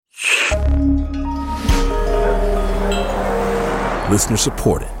Listener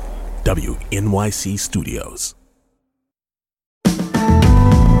supported. WNYC Studios.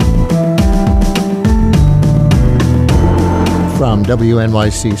 From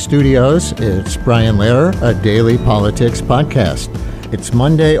WNYC Studios, it's Brian Lehrer, a daily politics podcast. It's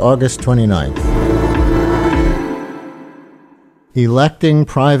Monday, August 29th. Electing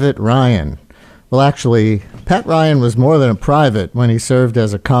Private Ryan. Well, actually, Pat Ryan was more than a private when he served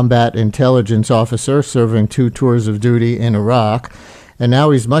as a combat intelligence officer, serving 2 tours of duty in Iraq. And now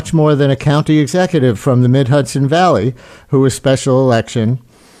he's much more than a county executive from the Mid-Hudson Valley who won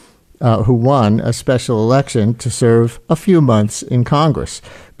a special election to serve a few months in Congress.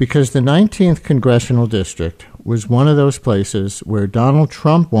 Because the 19th Congressional District was one of those places where Donald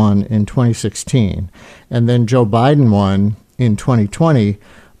Trump won in 2016, and then Joe Biden won in 2020,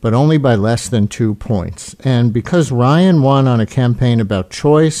 but only by less than 2 points. And because Ryan won on a campaign about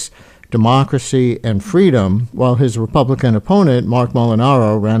choice, democracy, and freedom, while his Republican opponent, Mark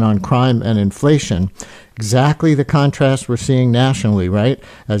Molinaro, ran on crime and inflation, exactly the contrast we're seeing nationally, right?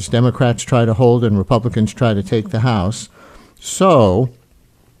 As Democrats try to hold and Republicans try to take the House. So,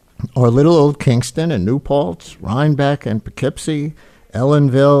 our little old Kingston and New Paltz, Rhinebeck and Poughkeepsie,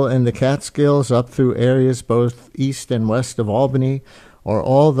 Ellenville and the Catskills, up through areas both east and west of Albany, are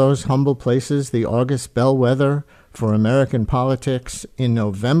all those humble places the August bellwether for American politics in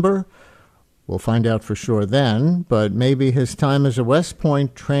November? We'll find out for sure then, but maybe his time as a West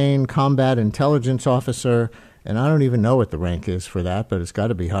Point trained combat intelligence officer, and I don't even know what the rank is for that, but it's got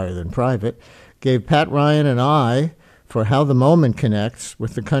to be higher than private, gave Pat Ryan an eye for how the moment connects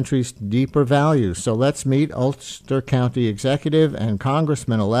with the country's deeper values. So let's meet Ulster County Executive and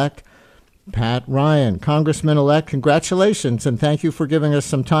Congressman-elect Pat Ryan. Congressman-elect, congratulations, and thank you for giving us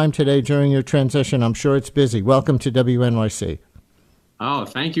some time today during your transition. I'm sure it's busy. Welcome to WNYC. Oh,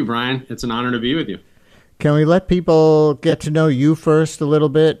 thank you, Brian. It's an honor to be with you. Can we let people get to know you first a little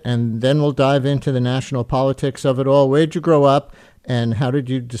bit, and then we'll dive into the national politics of it all? Where'd you grow up, and how did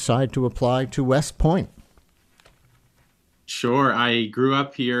you decide to apply to West Point? Sure. I grew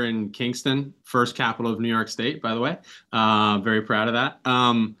up here in Kingston, first capital of New York State, by the way. Very proud of that.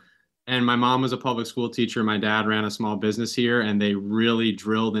 And my mom was a public school teacher. My dad ran a small business here, and they really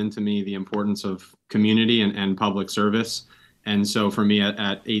drilled into me the importance of community and public service. And so for me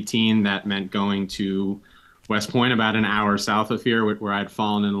at 18, that meant going to West Point, about an hour south of here, where I'd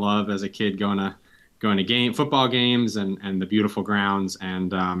fallen in love as a kid going to football games and the beautiful grounds.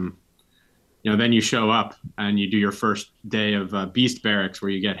 And, then you show up and you do your first day of Beast Barracks, where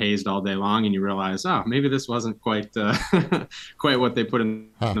you get hazed all day long, and you realize, oh, maybe this wasn't quite quite what they put in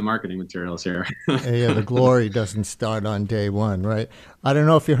the marketing materials here. Yeah, the glory doesn't start on day one, right? I don't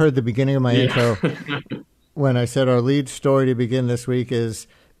know if you heard the beginning of my intro when I said our lead story to begin this week is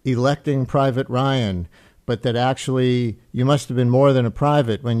electing Private Ryan, but that actually you must have been more than a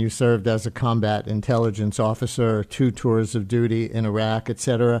private when you served as a combat intelligence officer, 2 tours of duty in Iraq,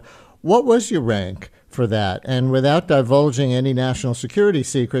 etc. What was your rank for that? And without divulging any national security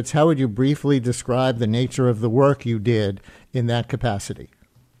secrets, how would you briefly describe the nature of the work you did in that capacity?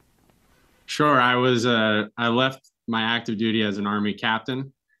 Sure. I left my active duty as an Army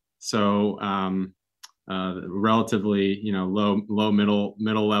captain. So relatively, low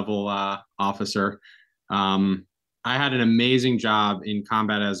middle level officer. I had an amazing job in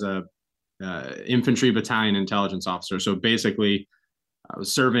combat as a infantry battalion intelligence officer. So basically, I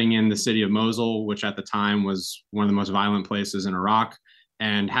was serving in the city of Mosul, which at the time was one of the most violent places in Iraq,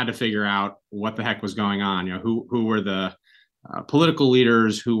 and had to figure out what the heck was going on. Who were the political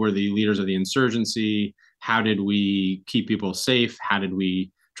leaders? Who were the leaders of the insurgency? How did we keep people safe? How did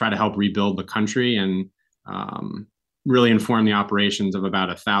we try to help rebuild the country and really inform the operations of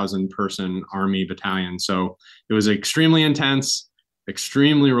about 1,000-person Army battalion? So it was extremely intense,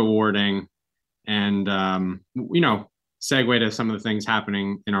 extremely rewarding, and segue to some of the things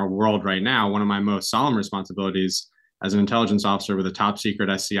happening in our world right now. One of my most solemn responsibilities as an intelligence officer with a top secret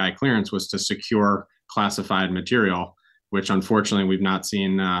SCI clearance was to secure classified material, which unfortunately we've not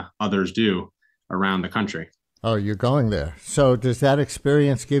seen others do around the country. Oh, you're going there. So does that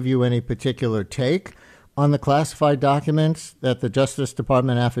experience give you any particular take on the classified documents that the Justice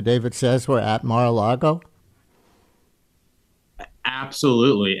Department affidavit says were at Mar-a-Lago?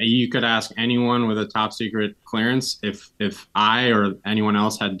 Absolutely. You could ask anyone with a top secret clearance if I or anyone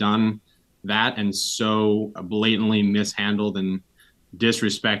else had done that and so blatantly mishandled and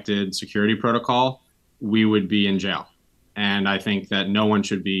disrespected security protocol, we would be in jail. And I think that no one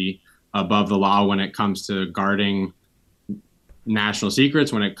should be above the law when it comes to guarding national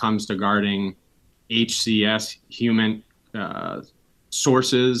secrets, when it comes to guarding HCS, human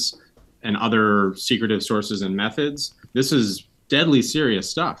sources, and other secretive sources and methods. This is deadly serious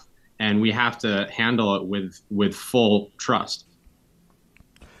stuff, and we have to handle it with full trust.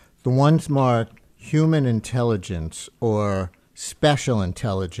 The ones marked human intelligence or special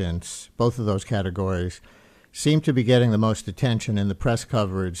intelligence, both of those categories, seem to be getting the most attention in the press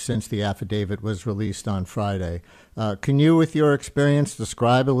coverage since the affidavit was released on Friday. Can you, with your experience,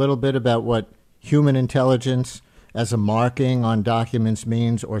 describe a little bit about what human intelligence as a marking on documents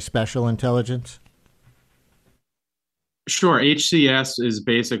means, or special intelligence? Sure. HCS is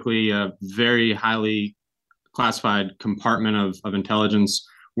basically a very highly classified compartment of intelligence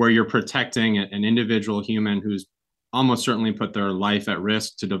where you're protecting an individual human who's almost certainly put their life at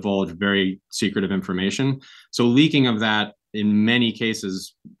risk to divulge very secretive information. So leaking of that in many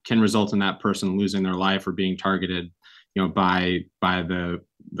cases can result in that person losing their life or being targeted, by the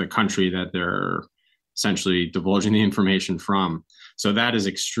country that they're essentially divulging the information from. So that is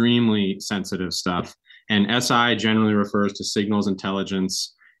extremely sensitive stuff. And SI generally refers to signals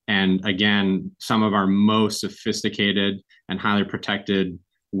intelligence. And again, some of our most sophisticated and highly protected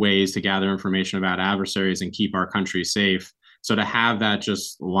ways to gather information about adversaries and keep our country safe. So to have that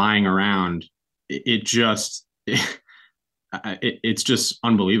just lying around, it's just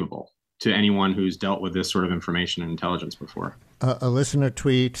unbelievable to anyone who's dealt with this sort of information and intelligence before. A listener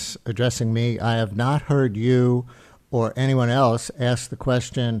tweets addressing me, I have not heard you or anyone else ask the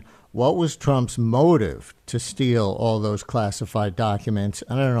question, what was Trump's motive to steal all those classified documents?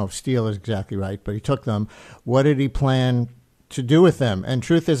 I don't know if steal is exactly right, but he took them. What did he plan to do with them? And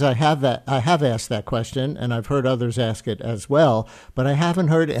truth is, I have asked that question, and I've heard others ask it as well, but I haven't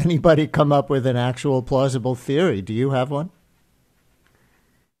heard anybody come up with an actual plausible theory. Do you have one?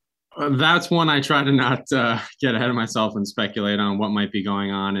 That's one I try to not get ahead of myself and speculate on what might be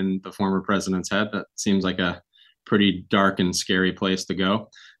going on in the former president's head. That seems like a pretty dark and scary place to go.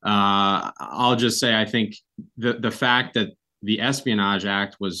 I'll just say I think the fact that the Espionage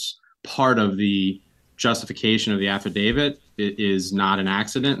Act was part of the justification of the affidavit is not an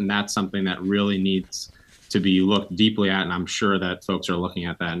accident, and that's something that really needs to be looked deeply at, and I'm sure that folks are looking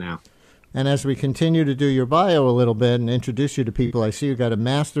at that now. And as we continue to do your bio a little bit and introduce you to people, I see you got a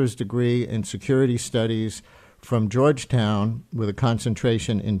master's degree in security studies from Georgetown with a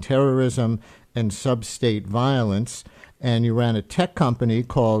concentration in terrorism and sub-state violence, and you ran a tech company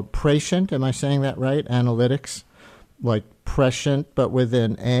called Prescient, am I saying that right? Analytics, like Prescient, but with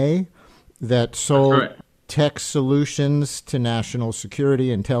an A, that sold tech solutions to national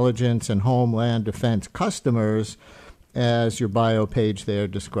security, intelligence, and homeland defense customers, as your bio page there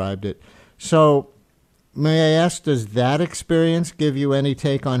described it. So may I ask, does that experience give you any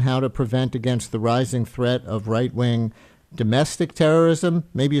take on how to prevent against the rising threat of right-wing domestic terrorism?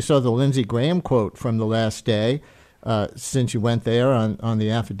 Maybe you saw the Lindsey Graham quote from the last day, since you went there on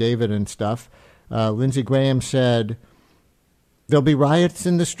the affidavit and stuff. Lindsey Graham said, there'll be riots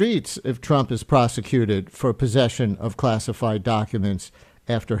in the streets if Trump is prosecuted for possession of classified documents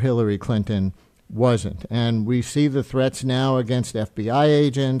after Hillary Clinton wasn't. And we see the threats now against FBI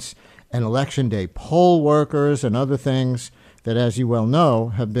agents and Election Day poll workers and other things that, as you well know,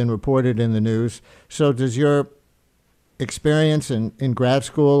 have been reported in the news. So does your experience in grad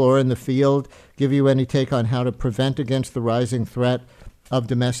school or in the field give you any take on how to prevent against the rising threat of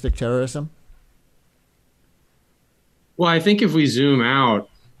domestic terrorism? Well, I think if we zoom out,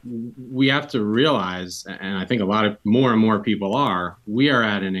 we have to realize, and I think more and more people are, we are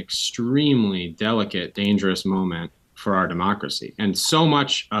at an extremely delicate, dangerous moment for our democracy. And so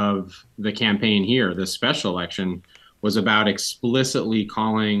much of the campaign here, this special election, was about explicitly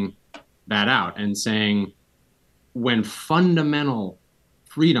calling that out and saying, when fundamental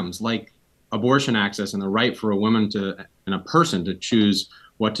freedoms like abortion access and the right for a woman and a person to choose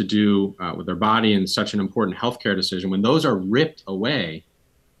what to do with their body in such an important healthcare decision, when those are ripped away,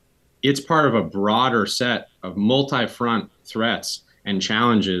 it's part of a broader set of multi-front threats and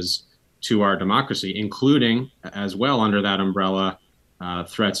challenges to our democracy, including as well under that umbrella,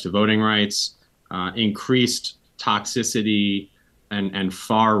 threats to voting rights, increased toxicity and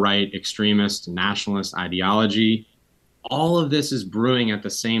far-right extremist nationalist ideology. All of this is brewing at the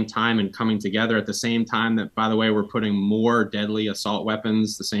same time and coming together at the same time that, by the way, we're putting more deadly assault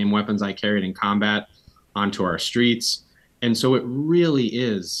weapons, the same weapons I carried in combat, onto our streets. And so it really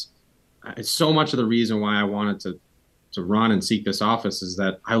is, it's so much of the reason why I wanted to run and seek this office is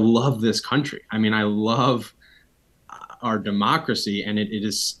that I love this country. I mean, I love our democracy, and it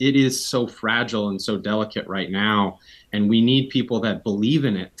is so fragile and so delicate right now. And we need people that believe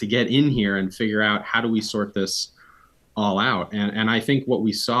in it to get in here and figure out how do we sort this all out. And I think what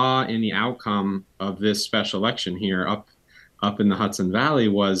we saw in the outcome of this special election here up in the Hudson Valley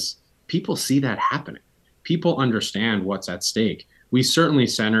was people see that happening. people understand what's at stake. We certainly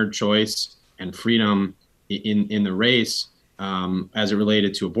centered choice and freedom in the race as it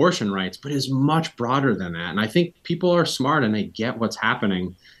related to abortion rights, but is much broader than that. And I think people are smart and they get what's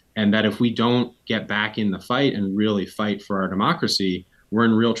happening, and that if we don't get back in the fight and really fight for our democracy, we're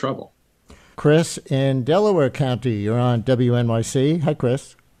in real trouble. Chris in Delaware County, you're on WNYC. Hi,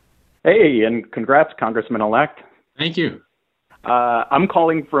 Chris. Hey, and congrats, Congressman-elect. Thank you. I'm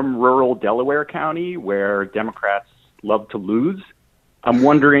calling from rural Delaware County, where Democrats love to lose. I'm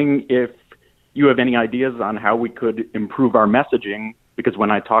wondering if you have any ideas on how we could improve our messaging, because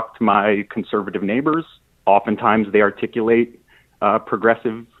when I talk to my conservative neighbors, oftentimes they articulate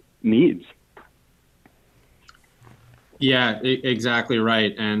progressive needs. Yeah, exactly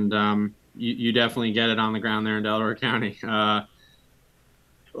right. And you definitely get it on the ground there in Delaware County.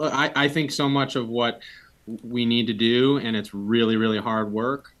 I think so much of what we need to do, and it's really, really hard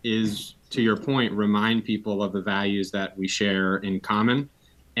work, is, to your point, remind people of the values that we share in common.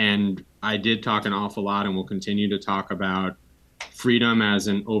 And I did talk an awful lot, and will continue to talk about freedom as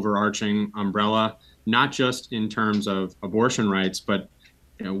an overarching umbrella, not just in terms of abortion rights, but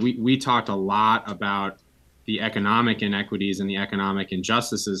we talked a lot about the economic inequities and the economic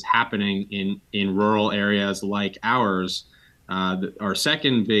injustices happening in rural areas like ours. Our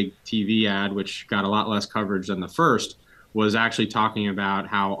second big TV ad, which got a lot less coverage than the first, was actually talking about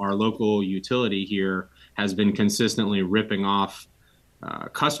how our local utility here has been consistently ripping off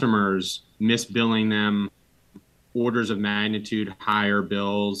customers, misbilling them orders of magnitude higher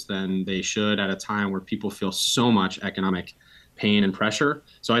bills than they should at a time where people feel so much economic pain and pressure.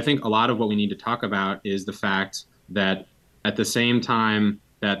 So I think a lot of what we need to talk about is the fact that at the same time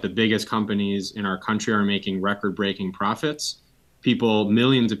that the biggest companies in our country are making record-breaking profits,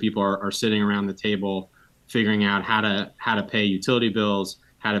 millions of people are sitting around the table figuring out how to pay utility bills,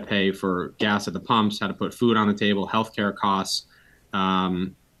 how to pay for gas at the pumps, how to put food on the table, healthcare costs,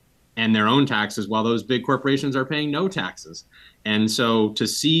 and their own taxes, while those big corporations are paying no taxes. And so to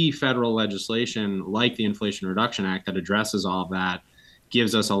see federal legislation like the Inflation Reduction Act that addresses all of that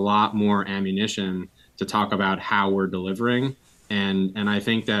gives us a lot more ammunition to talk about how we're delivering. And I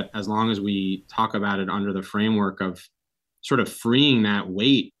think that as long as we talk about it under the framework of sort of freeing that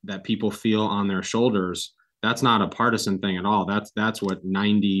weight that people feel on their shoulders, that's not a partisan thing at all. That's what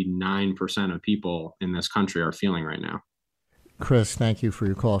 99% of people in this country are feeling right now. Chris, thank you for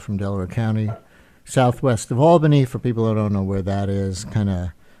your call from Delaware County, southwest of Albany. For people who don't know where that is, kind of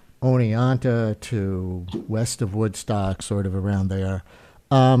Oneonta to west of Woodstock, sort of around there.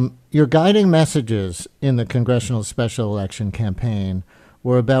 Your guiding messages in the congressional special election campaign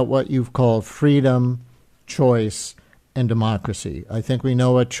were about what you've called freedom, choice, and democracy. I think we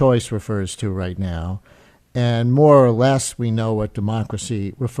know what choice refers to right now, and more or less we know what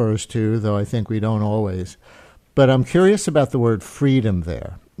democracy refers to, though I think we don't always. But I'm curious about the word freedom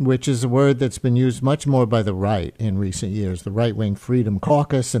there, which is a word that's been used much more by the right in recent years, the right-wing Freedom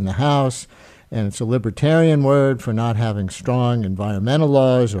Caucus in the House, and it's a libertarian word for not having strong environmental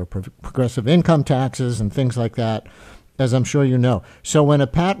laws or progressive income taxes and things like that, as I'm sure you know. So when a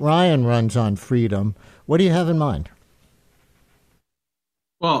Pat Ryan runs on freedom, what do you have in mind?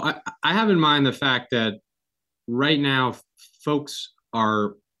 Well, I have in mind the fact that right now folks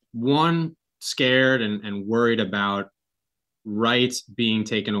are, one, scared and worried about rights being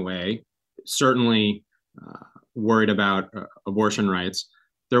taken away, certainly worried about abortion rights.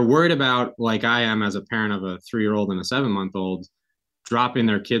 They're worried about, like I am as a parent of a 3-year-old and a 7-month-old, dropping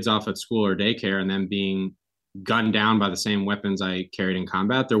their kids off at school or daycare and then being gunned down by the same weapons I carried in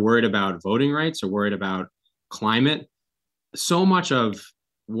combat. They're worried about voting rights. They're worried about climate. So much of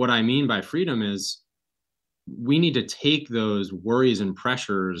what I mean by freedom is we need to take those worries and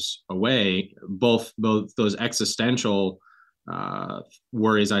pressures away, both those existential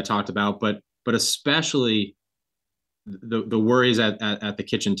worries I talked about, but especially the worries at the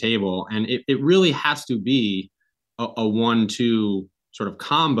kitchen table. And it really has to be a 1-2 sort of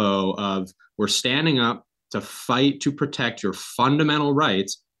combo of, we're standing up to fight to protect your fundamental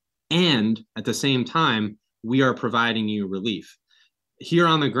rights, and at the same time, we are providing you relief. Here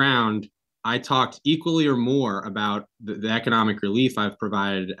on the ground, I talked equally or more about the economic relief I've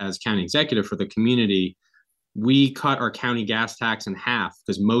provided as county executive for the community. We cut our county gas tax in half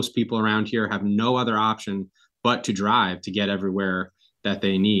because most people around here have no other option but to drive to get everywhere that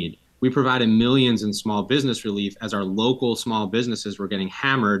they need. We provided millions in small business relief as our local small businesses were getting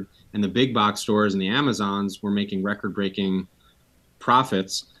hammered and the big box stores and the Amazons were making record-breaking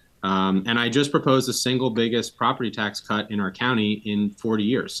profits. And I just proposed the single biggest property tax cut in our county in 40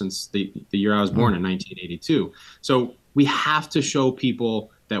 years, since the year I was born in 1982. So we have to show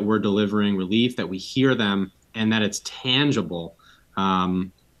people that we're delivering relief, that we hear them, and that it's tangible.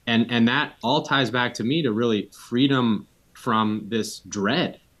 And that all ties back to me to really freedom from this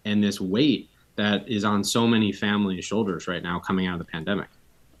dread and this weight that is on so many families' shoulders right now coming out of the pandemic.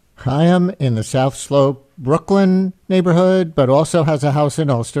 Chaim in the South Slope, Brooklyn neighborhood, but also has a house in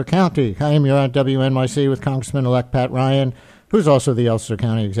Ulster County. Chaim, you're on WNYC with Congressman-elect Pat Ryan, who's also the Ulster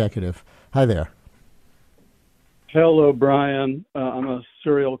County executive. Hi there. Hello, Brian. I'm a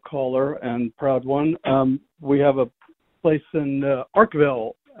serial caller and proud one. We have a place in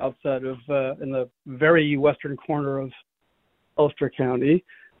Arkville, outside of, in the very western corner of Ulster County.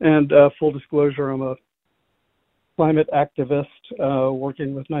 And full disclosure, I'm a climate activist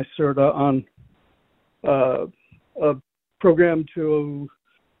working with NYSERDA on a program to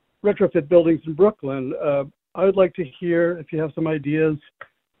retrofit buildings in Brooklyn. I would like to hear if you have some ideas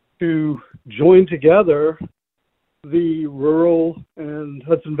to join together the rural and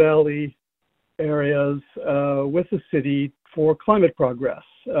Hudson Valley areas with the city for climate progress.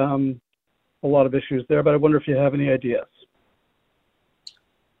 A lot of issues there, but I wonder if you have any ideas.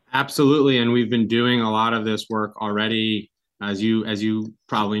 Absolutely, and we've been doing a lot of this work already. As you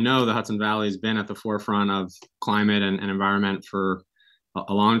probably know, the Hudson Valley has been at the forefront of climate and environment for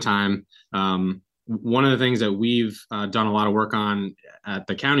a long time. One of the things that we've done a lot of work on at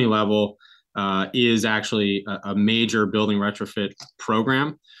the county level is actually a major building retrofit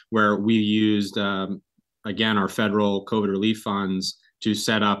program where we used, again, our federal COVID relief funds to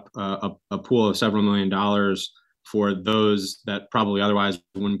set up a pool of several $1 million for those that probably otherwise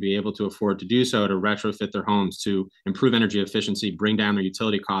wouldn't be able to afford to do so, to retrofit their homes, to improve energy efficiency, bring down their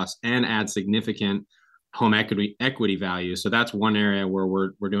utility costs, and add significant home equity value. So that's one area where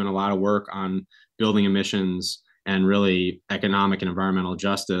we're doing a lot of work on building emissions and really economic and environmental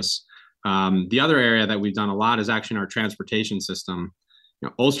justice. The other area that we've done a lot is actually in our transportation system.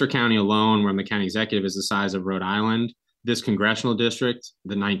 Ulster County alone, where I'm the county executive, is the size of Rhode Island. This congressional district,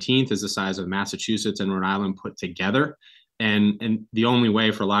 the 19th, is the size of Massachusetts and Rhode Island put together. And the only way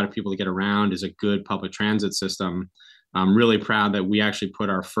for a lot of people to get around is a good public transit system. I'm really proud that we actually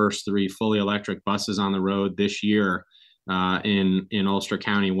put our first 3 fully electric buses on the road this year in Ulster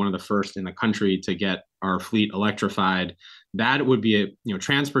County, one of the first in the country to get our fleet electrified. That would be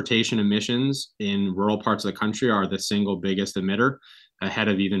transportation emissions in rural parts of the country are the single biggest emitter, ahead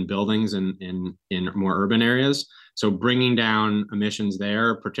of even buildings in more urban areas. So bringing down emissions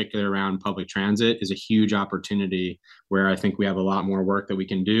there, particularly around public transit, is a huge opportunity where I think we have a lot more work that we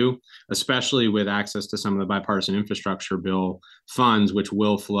can do, especially with access to some of the bipartisan infrastructure bill funds, which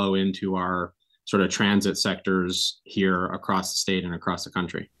will flow into our sort of transit sectors here across the state and across the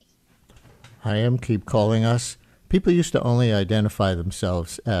country. Keep calling us. People used to only identify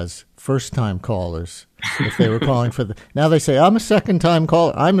themselves as first-time callers if they were calling for the. Now they say, I'm a second-time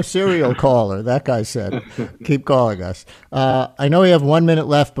caller. I'm a serial caller. That guy said, keep calling us. I know we have 1 minute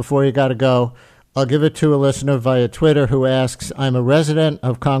left before you got to go. I'll give it to a listener via Twitter who asks, I'm a resident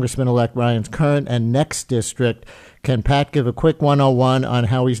of Congressman-elect Ryan's current and next district. Can Pat give a quick 101 on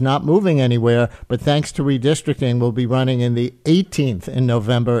how he's not moving anywhere, but thanks to redistricting, will be running in the 18th in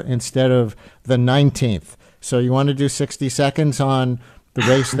November instead of the 19th? So you want to do 60 seconds on the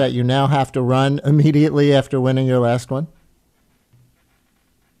race that you now have to run immediately after winning your last one?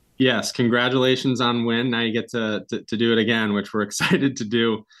 Yes, congratulations on win. Now you get to do it again, which we're excited to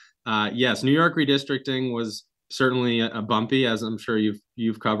do. Yes, New York redistricting was certainly a bumpy, as I'm sure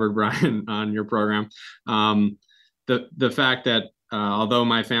you've covered, Brian, on your program. The fact that although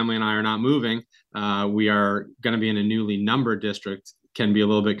my family and I are not moving, we are going to be in a newly numbered district can be a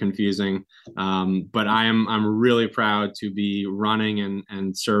little bit confusing. But I'm really proud to be running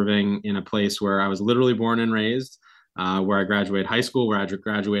and serving in a place where I was literally born and raised, where I graduated high school, where I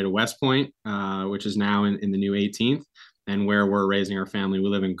graduated West Point, which is now in the new 18th, and where we're raising our family. We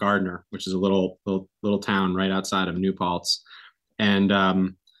live in Gardner, which is a little town right outside of New Paltz. And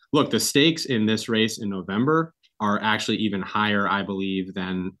look, the stakes in this race in November are actually even higher, I believe,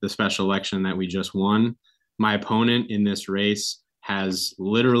 than the special election that we just won. My opponent in this race has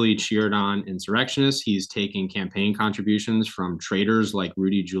literally cheered on insurrectionists. He's taking campaign contributions from traitors like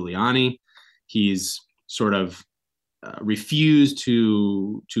Rudy Giuliani. He's sort of refused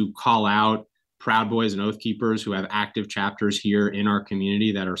to call out Proud Boys and Oath Keepers who have active chapters here in our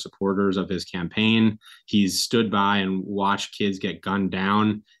community that are supporters of his campaign. He's stood by and watched kids get gunned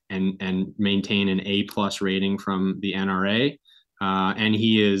down and maintain an A+ rating from the NRA. And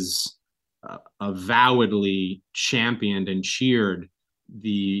he is avowedly championed and cheered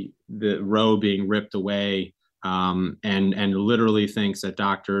the Roe being ripped away, and literally thinks that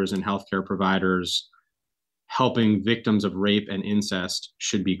doctors and healthcare providers helping victims of rape and incest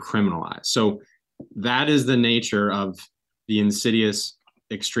should be criminalized. So that is the nature of the insidious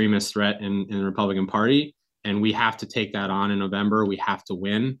extremist threat in the Republican Party. And we have to take that on in November. We have to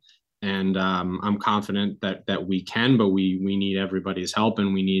win. And I'm confident that we can, but we need everybody's help,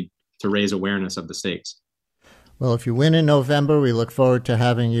 and we need to raise awareness of the stakes. Well, if you win in November, we look forward to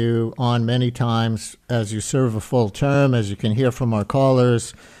having you on many times as you serve a full term. As you can hear from our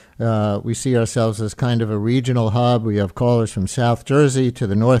callers, we see ourselves as kind of a regional hub. We have callers from South Jersey to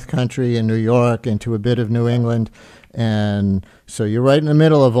the North Country in New York and to a bit of New England. And so you're right in the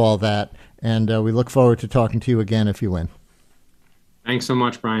middle of all that. And we look forward to talking to you again if you win. Thanks so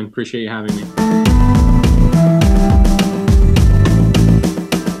much, Brian. Appreciate you having me.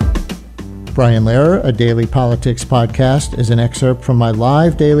 Brian Lehrer, a daily politics podcast, is an excerpt from my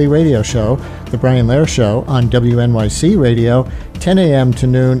live daily radio show, The Brian Lehrer Show, on WNYC Radio, 10 a.m. to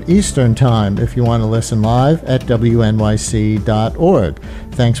noon Eastern Time, if you want to listen live at wnyc.org.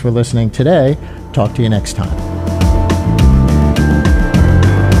 Thanks for listening today. Talk to you next time.